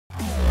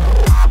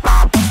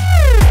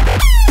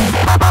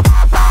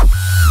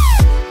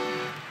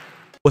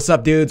What's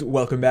up, dudes?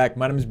 Welcome back.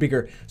 My name is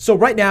Beaker. So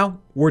right now,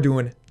 we're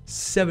doing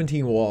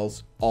 17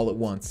 walls all at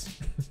once.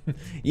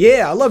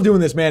 Yeah, I love doing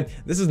this, man.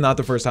 This is not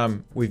the first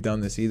time we've done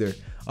this either.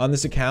 On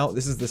this account,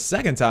 this is the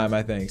second time,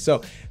 I think.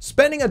 So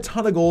spending a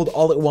ton of gold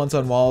all at once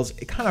on walls,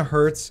 it kind of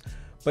hurts.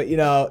 But, you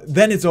know,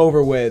 then it's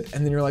over with.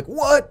 And then you're like,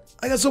 what?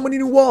 I got so many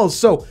new walls.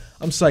 So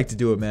I'm psyched to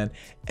do it, man.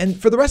 And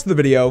for the rest of the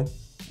video,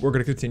 we're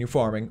going to continue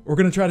farming. We're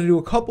going to try to do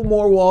a couple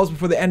more walls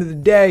before the end of the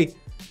day.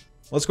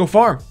 Let's go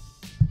farm.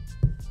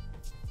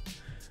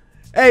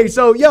 Hey,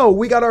 so, yo,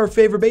 we got our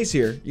favorite base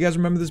here. You guys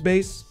remember this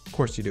base? Of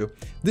course you do.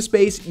 This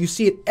base, you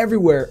see it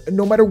everywhere,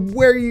 no matter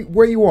where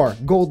you are.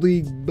 Gold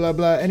League, blah,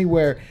 blah,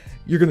 anywhere,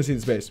 you're going to see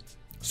this base.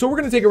 So we're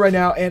going to take it right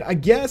now, and I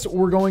guess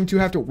we're going to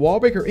have to wall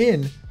break her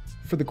in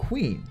for the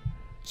queen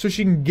so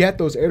she can get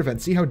those air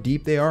defense. See how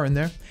deep they are in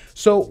there?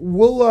 So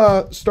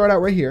we'll start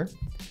out right here,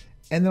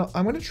 and then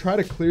I'm going to try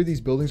to clear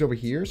these buildings over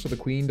here so the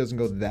queen doesn't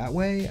go that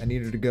way. I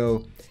need her to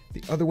go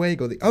the other way,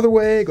 go the other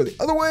way, go the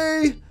other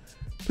way.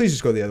 Please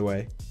just go the other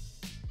way.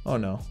 Oh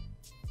no.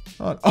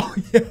 Oh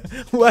yeah,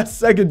 last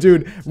second,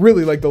 dude.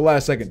 Really, like the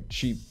last second,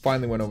 she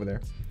finally went over there.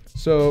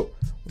 So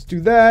let's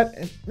do that.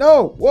 And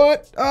no,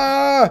 what?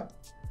 I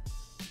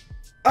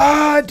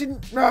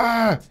didn't.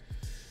 All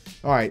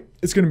right,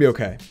 it's gonna be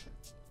okay.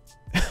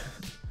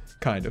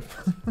 Kind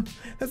of.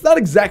 That's not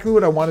exactly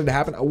what I wanted to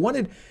happen. I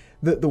wanted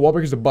the wall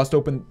breakers to bust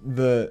open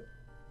the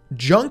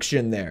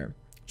junction there,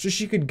 so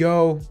she could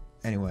go.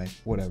 Anyway,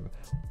 whatever.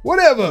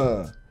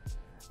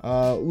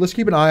 Let's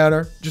keep an eye on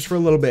her just for a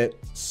little bit.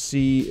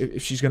 See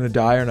if she's gonna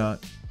die or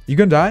not. You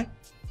gonna die?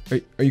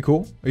 Are you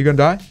cool? Are you gonna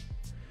die?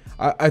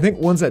 I think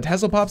once that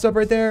Tesla pops up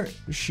right there,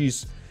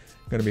 she's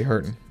gonna be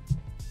hurting.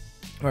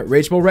 All right,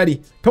 rage ball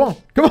ready. Come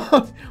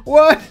on.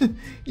 What?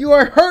 You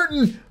are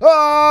hurting.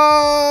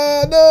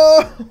 Oh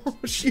no!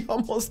 She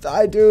almost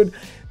died, dude.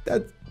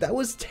 That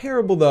was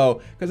terrible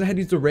though, because I had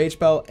to use the rage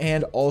spell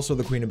and also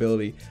the queen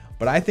ability.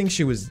 But I think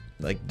she was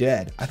like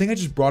dead. I think I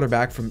just brought her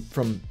back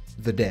from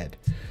the dead.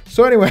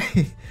 So anyway,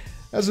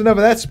 that's enough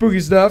of that spooky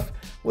stuff.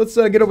 Let's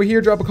get over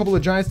here, drop a couple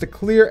of giants to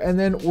clear, and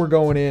then we're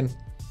going in.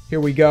 Here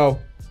we go.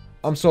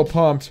 I'm so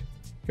pumped.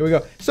 Here we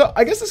go. So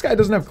I guess this guy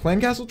doesn't have clan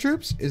castle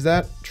troops. Is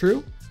that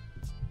true?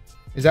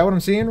 Is that what I'm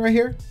seeing right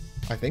here?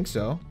 I think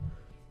so.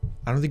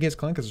 I don't think he has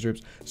clan castle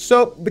troops.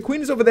 So the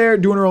queen is over there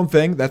doing her own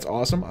thing. That's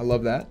awesome. I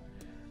love that.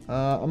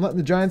 I'm letting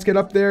the giants get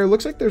up there.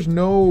 Looks like there's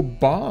no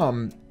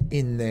bomb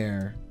in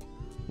there.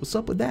 What's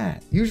up with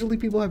that? Usually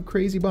people have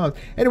crazy bombs.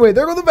 Anyway,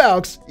 there go the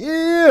Valks.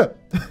 Yeah.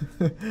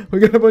 We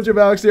got a bunch of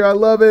Valks here. I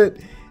love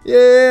it.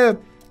 Yeah.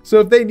 So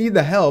if they need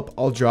the help,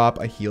 I'll drop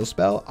a heal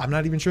spell. I'm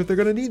not even sure if they're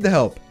going to need the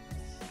help.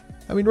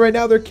 I mean, right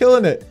now they're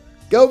killing it.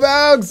 Go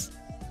Valks.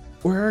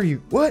 Where are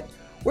you? What?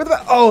 Where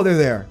the? Oh, they're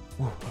there.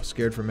 Whoa, I was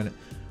scared for a minute.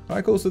 All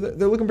right, cool. So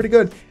they're looking pretty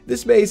good.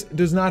 This base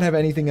does not have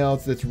anything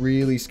else that's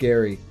really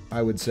scary,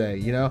 I would say.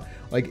 You know,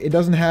 like it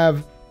doesn't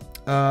have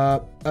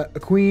a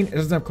queen. It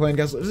doesn't have clan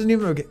castle. It doesn't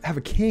even have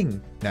a king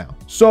now.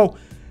 So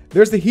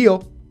there's the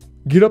heal.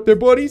 Get up there,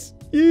 buddies.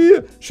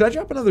 Yeah. Should I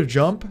drop another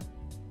jump?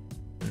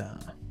 Nah,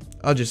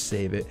 I'll just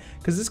save it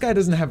because this guy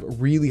doesn't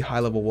have really high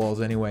level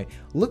walls anyway.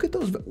 Look at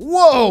those.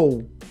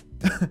 Whoa.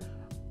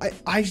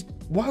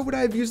 Why would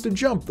I have used a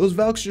jump? Those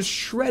Valks just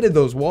shredded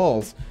those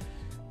walls.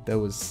 That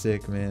was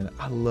sick, man.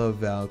 I love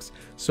Valks.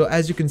 So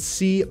as you can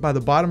see by the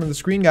bottom of the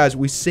screen, guys,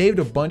 we saved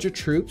a bunch of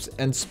troops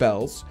and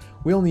spells.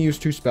 We only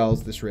used 2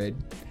 spells this raid,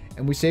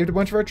 and we saved a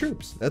bunch of our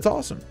troops. That's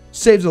awesome.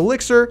 Saves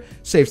elixir,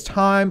 saves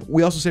time.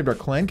 We also saved our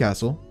clan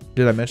castle.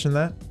 Did I mention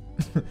that?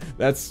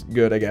 That's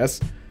good, I guess.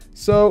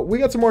 So we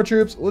got some more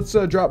troops. Let's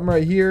drop them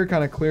right here,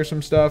 kind of clear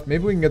some stuff.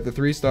 Maybe we can get the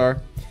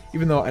 3-star,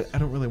 even though I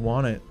don't really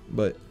want it,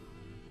 but,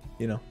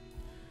 you know,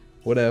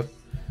 whatever.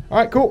 All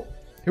right, cool.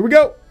 Here we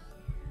go.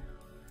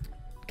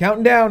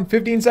 Counting down,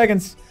 15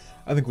 seconds.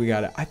 I think we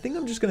got it. I think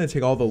I'm just going to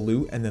take all the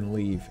loot and then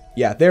leave.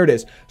 Yeah, there it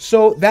is.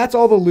 So that's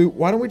all the loot.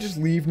 Why don't we just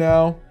leave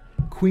now?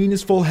 Queen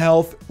is full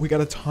health. We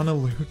got a ton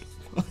of loot.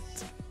 What?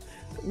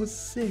 That was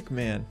sick,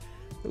 man.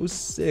 That was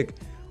sick.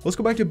 Let's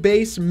go back to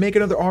base, make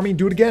another army, and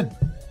do it again.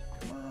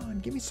 Come on,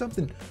 give me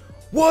something.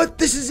 What?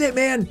 This is it,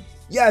 man.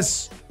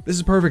 Yes. This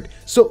is perfect.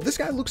 So this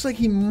guy looks like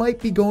he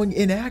might be going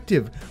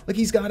inactive. Like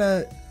he's got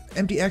a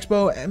empty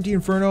expo, empty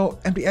inferno,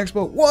 empty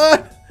expo.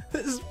 What?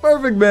 This is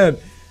perfect, man.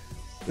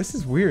 This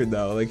is weird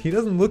though. Like he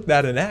doesn't look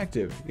that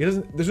inactive. He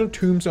doesn't. There's no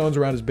tombstones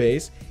around his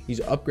base. He's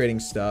upgrading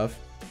stuff.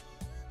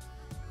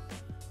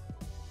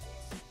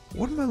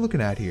 What am I looking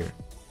at here?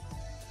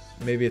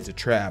 Maybe it's a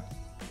trap.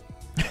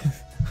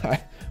 I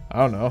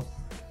don't know.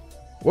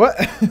 What?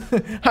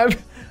 I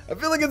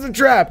feel like it's a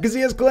trap because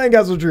he has clan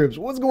castle troops.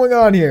 What's going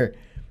on here?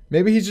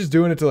 Maybe he's just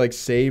doing it to like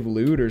save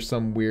loot or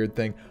some weird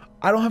thing.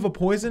 I don't have a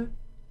poison.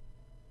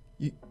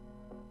 You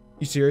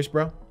serious,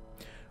 bro?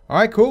 All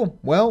right, cool.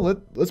 Well,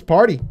 let's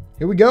party.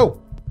 Here we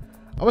go.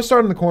 I'm gonna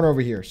start in the corner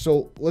over here.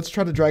 So let's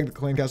try to drag the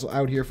clan castle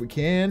out here if we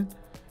can.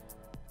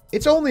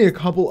 It's only a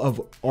couple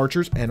of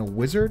archers and a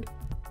wizard,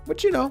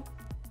 but you know,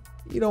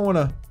 you don't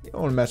wanna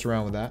mess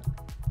around with that.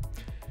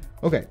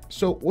 Okay,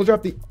 so we'll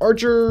drop the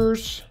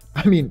archers.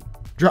 I mean,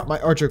 drop my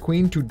archer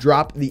queen to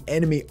drop the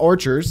enemy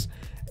archers.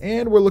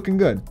 And we're looking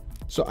good.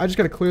 So I just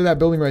got to clear that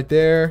building right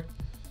there.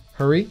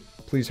 Hurry.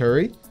 Please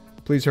hurry.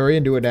 Please hurry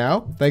and do it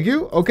now. Thank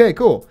you. Okay,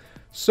 cool.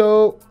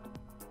 So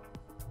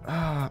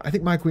I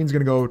think my queen's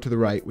going to go to the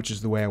right, which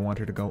is the way I want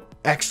her to go.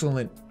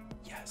 Excellent.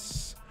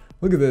 Yes.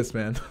 Look at this,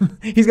 man.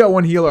 He's got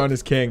one healer on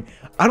his king.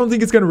 I don't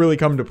think it's going to really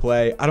come to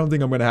play. I don't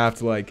think I'm going to have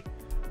to, like,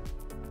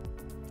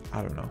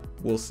 I don't know.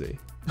 We'll see.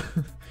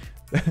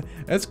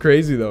 That's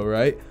crazy, though,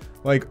 right?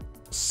 Like,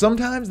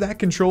 sometimes that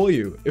control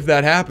you if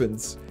that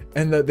happens.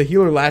 And the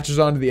healer latches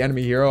onto the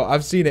enemy hero.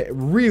 I've seen it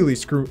really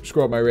screw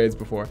up my raids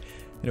before.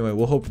 Anyway,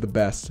 we'll hope for the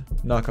best.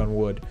 Knock on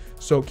wood.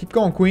 So keep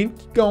going, queen.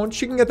 Keep going.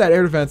 She can get that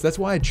air defense. That's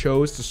why I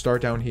chose to start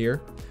down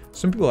here.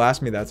 Some people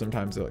ask me that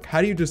sometimes. They're like,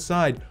 how do you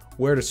decide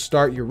where to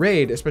start your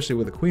raid, especially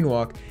with a queen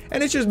walk?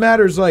 And it just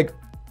matters, like,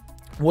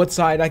 what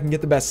side I can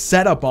get the best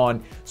setup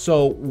on.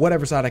 So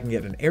whatever side I can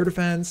get an air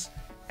defense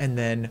and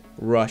then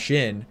rush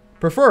in.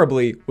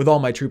 Preferably with all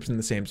my troops in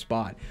the same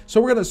spot.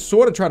 So we're going to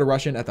sort of try to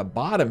rush in at the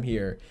bottom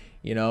here.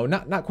 You know,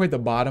 not quite the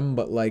bottom,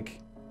 but like,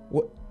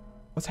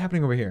 what's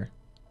happening over here?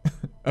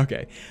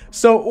 Okay,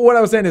 so what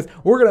I was saying is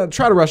we're gonna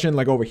try to rush in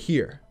like over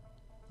here.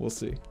 We'll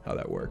see how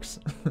that works.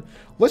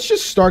 Let's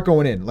just start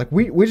going in. Like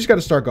we just got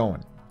to start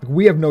going.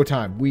 We have no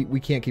time. We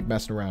can't keep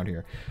messing around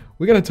here.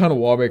 We got a ton of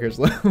wall breakers.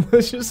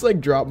 Let's just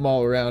like drop them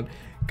all around.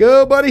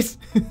 Go, buddies.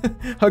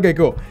 Okay,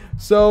 cool.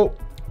 So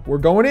we're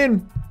going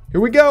in.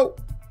 Here we go.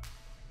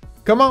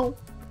 Come on.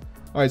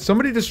 All right,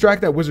 somebody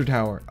distract that wizard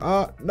tower.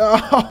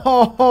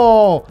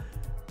 No.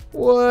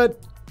 What?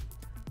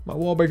 My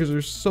wall breakers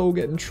are so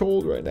getting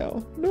trolled right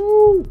now.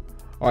 No.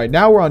 All right,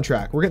 now we're on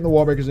track. We're getting the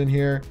wall breakers in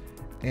here.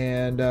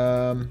 And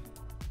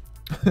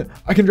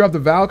I can drop the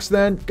Valks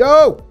then.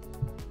 Go.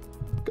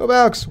 Go,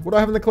 Valks. What do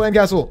I have in the clan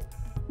castle?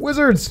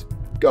 Wizards.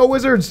 Go,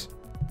 wizards.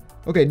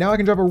 Okay, now I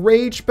can drop a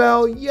rage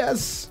spell.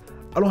 Yes.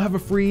 I don't have a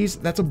freeze.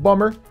 That's a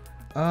bummer.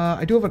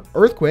 I do have an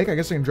earthquake. I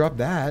guess I can drop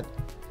that.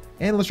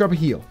 And let's drop a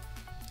heal.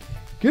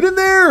 Get in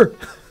there.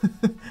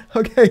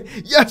 Okay.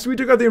 Yes, we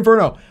took out the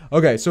Inferno.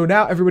 Okay, so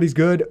now everybody's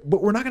good,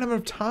 but we're not going to have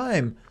enough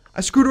time.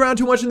 I screwed around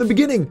too much in the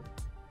beginning.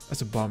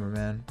 That's a bummer,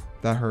 man.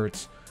 That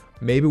hurts.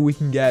 Maybe we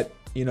can get,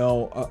 you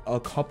know, a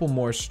couple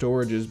more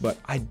storages, but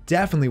I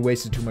definitely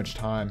wasted too much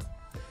time.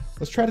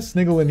 Let's try to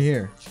sniggle in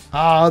here.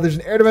 Ah, there's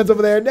an air defense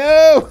over there.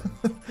 No.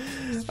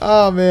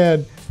 Oh,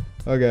 man.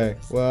 Okay,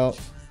 well,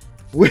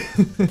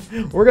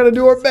 we're going to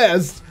do our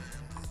best.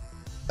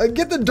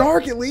 Get the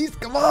dark at least.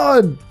 Come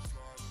on.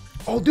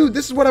 Oh, dude,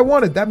 this is what I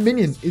wanted. That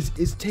minion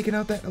is taking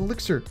out that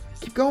elixir.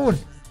 Keep going.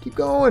 Keep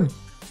going.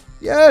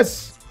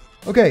 Yes.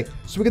 Okay,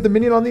 so we get the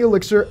minion on the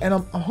elixir, and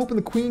I'm hoping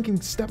the queen can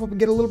step up and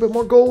get a little bit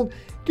more gold.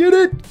 Get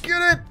it.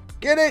 Get it.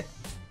 Get it.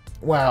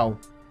 Wow.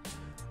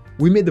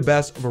 We made the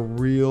best of a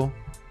real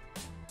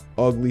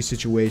ugly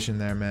situation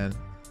there, man.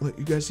 Look,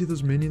 you guys see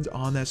those minions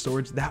on that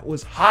storage? That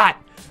was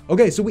hot.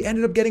 Okay, so we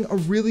ended up getting a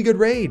really good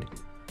raid.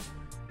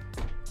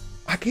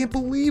 I can't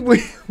believe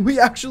we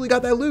actually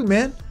got that loot,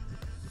 man.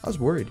 I was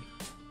worried.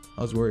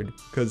 I was worried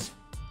because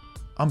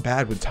I'm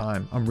bad with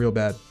time. I'm real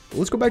bad. But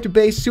let's go back to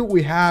base, see what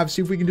we have,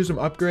 see if we can do some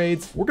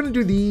upgrades. We're going to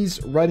do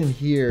these right in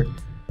here.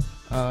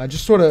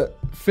 Just sort of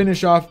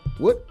finish off.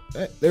 What?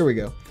 There we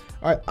go.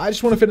 All right. I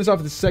just want to finish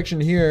off this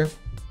section here.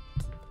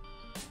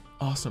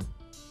 Awesome.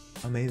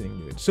 Amazing,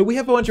 dude. So we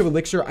have a bunch of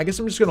elixir. I guess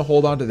I'm just going to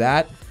hold on to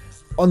that.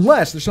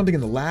 Unless there's something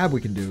in the lab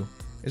we can do.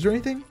 Is there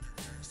anything?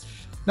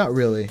 Not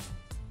really.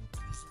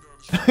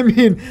 I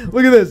mean,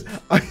 look at this.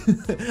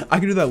 I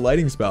can do that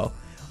lighting spell.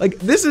 Like,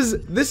 this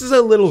is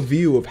a little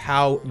view of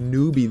how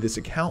newbie this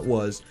account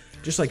was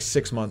just like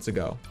 6 months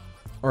ago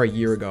or a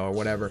year ago or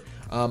whatever.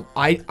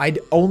 I'd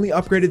only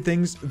upgraded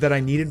things that I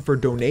needed for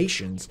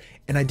donations,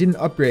 and I didn't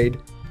upgrade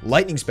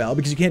lightning spell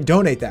because you can't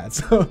donate that.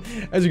 So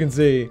as you can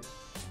see,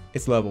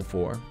 it's level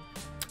 4.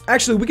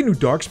 Actually, we can do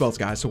dark spells,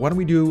 guys. So why don't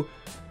we do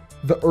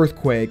the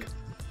earthquake?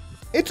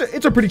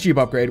 It's a pretty cheap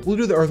upgrade. We'll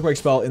do the earthquake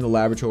spell in the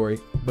laboratory.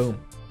 Boom.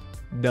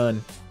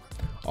 Done.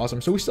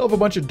 Awesome. So we still have a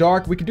bunch of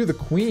dark. We could do the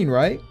queen,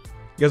 right?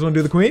 You guys want to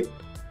do the queen?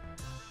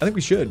 I think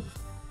we should.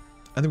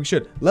 I think we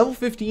should. Level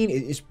 15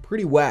 is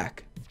pretty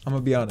whack. I'm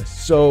going to be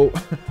honest. So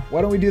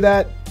why don't we do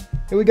that?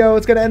 Here we go.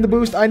 It's going to end the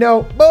boost. I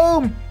know.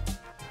 Boom.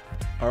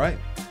 All right.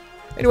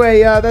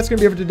 Anyway, that's going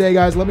to be it for today,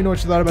 guys. Let me know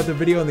what you thought about the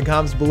video in the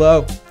comments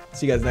below.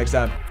 See you guys next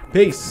time.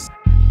 Peace.